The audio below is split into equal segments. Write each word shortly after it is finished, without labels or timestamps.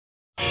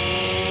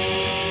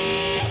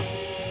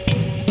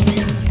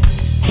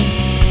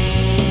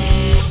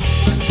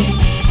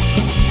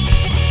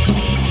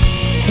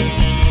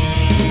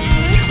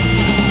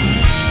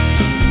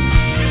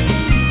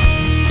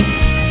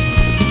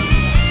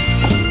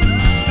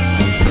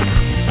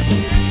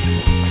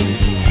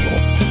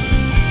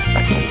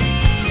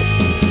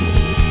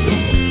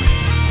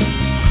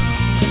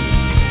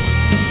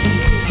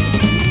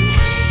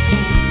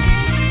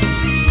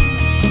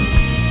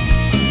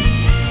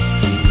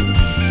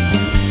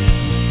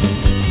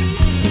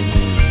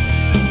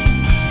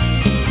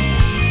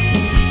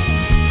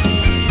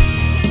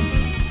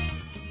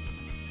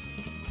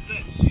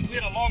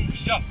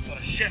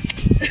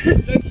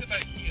down to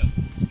about here,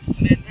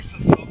 and then this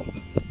on top of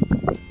it.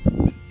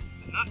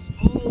 And that's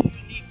all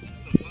you need to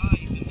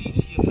survive in these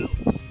here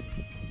hills.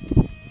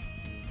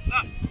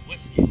 That's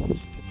whiskey.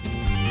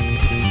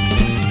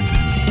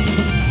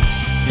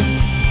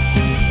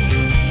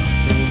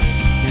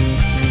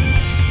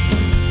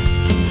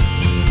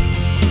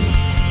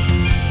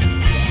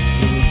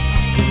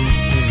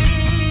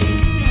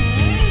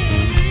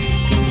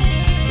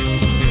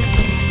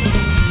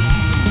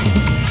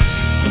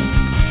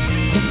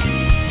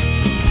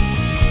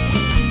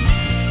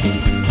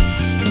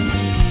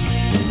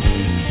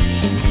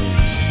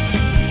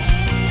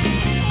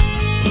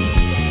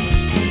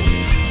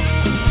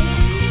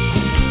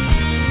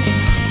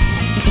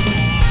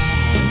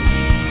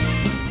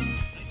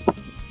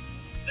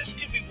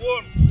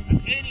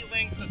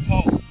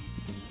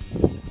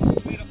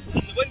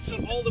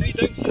 All the way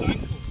down to your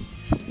ankles.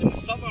 In the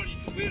summer you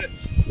can wear it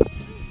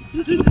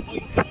to the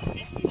points of your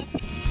pieces.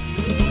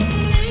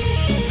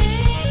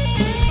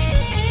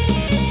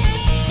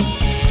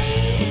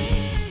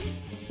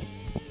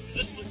 Does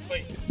this look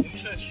quite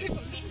interesting?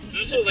 Does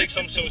this look like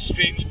some sort of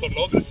strange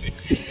pornography?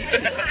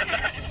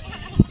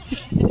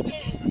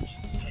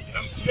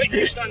 Right,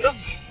 you stand up.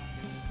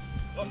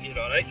 Oh, you're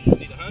alright,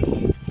 need a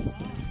hand.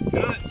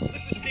 Right, so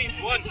this is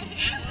stage one.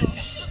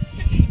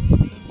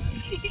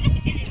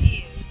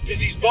 Does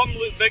his bum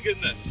look big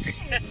in this?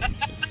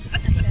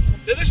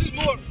 Now this is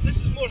more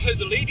how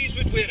the ladies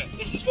would wear it.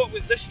 This is what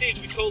with this stage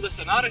we call this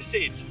an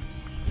arrisade.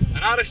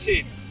 An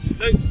arrisade.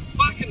 Now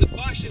back in the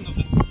fashion of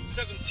the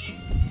 17,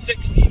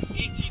 16,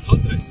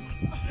 1800s,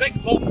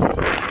 big bums were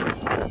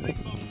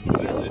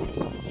well in.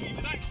 So you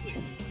would actually,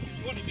 if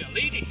you want to be a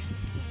lady,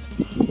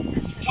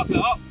 you tuck it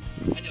up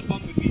and your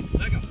bum would be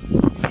bigger.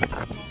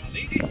 A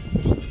lady,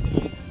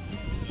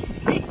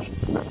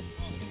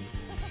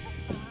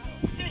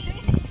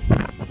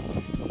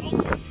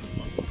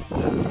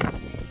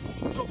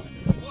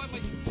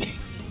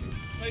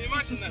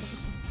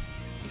 this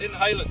in the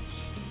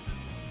Highlands.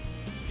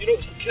 You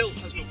notice the kilt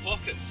has no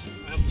pockets.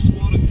 I have the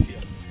squarring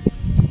here.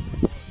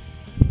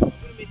 I'm going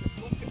to make a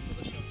pocket for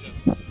this young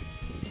gentleman.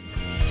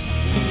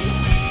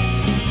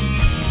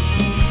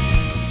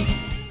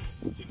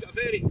 You've got a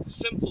very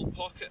simple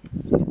pocket.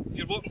 If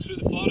you're walking through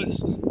the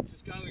forest,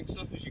 just gathering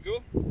stuff as you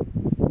go.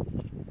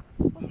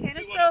 What kind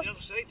of stuff? On the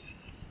other side.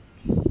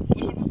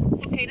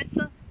 What kind of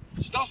stuff?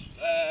 Stuff.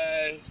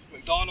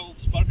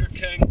 McDonald's, Burger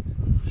King,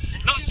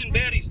 nuts and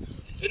berries.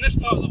 In this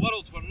part of the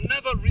world, we're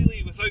never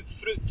really without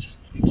fruit,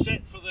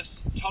 except for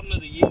this turn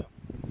of the year.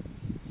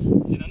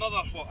 In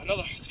another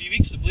 3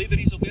 weeks, the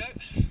blaeberries will be out.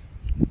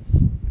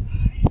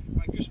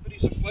 My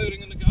gooseberries are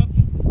flowering in the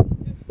garden.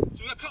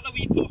 So we've got a couple of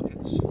wee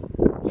pockets,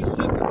 just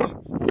simple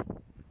things,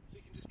 so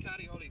you can just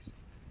carry all these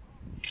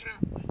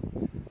crap with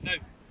you. Now,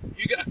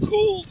 you get a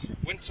cold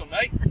winter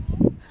night,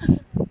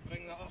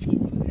 bring that up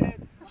over the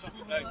head, tuck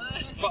it down.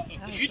 But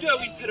if you do a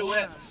wee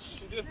pirouette,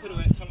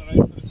 turn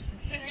around for us.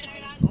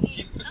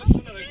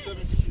 Turn around so everyone can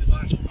see the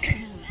back.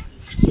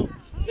 So,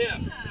 there.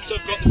 So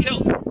I've got the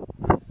kilt.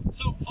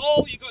 So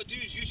all you've got to do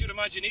is use your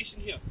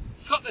imagination here.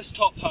 Cut this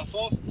top half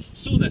off,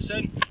 sew this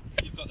in,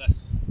 you've got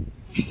this.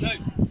 Now,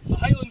 the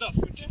Highlander,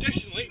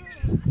 traditionally,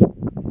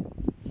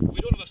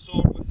 we don't have a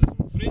sword with us,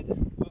 I'm afraid,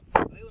 but the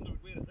Highlander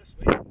would wear it this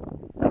way. Up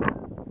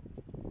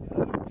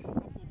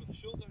over the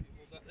shoulder, you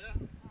hold that there.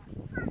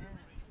 And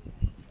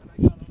I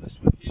gather this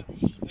one here.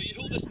 Now you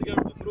hold this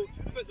together with a brooch.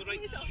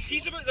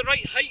 He's about the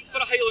right height for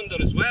a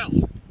Highlander as well.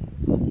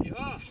 You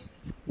are.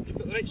 You've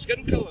got the right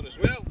skin colour as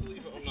well,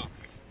 believe it or not.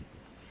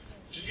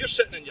 So if you're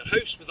sitting in your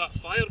house with that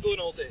fire going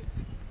all day,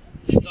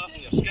 it'll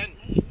darken your skin.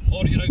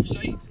 Or you're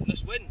outside in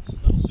this wind,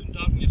 that'll soon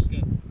darken your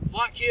skin.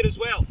 Black hair as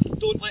well.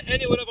 Don't let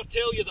anyone ever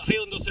tell you that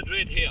Highlanders had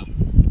red hair.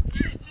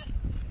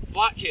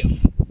 Black hair,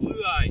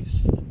 blue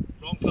eyes,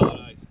 wrong colour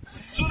eyes.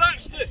 So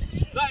that's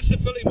the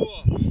filly moor.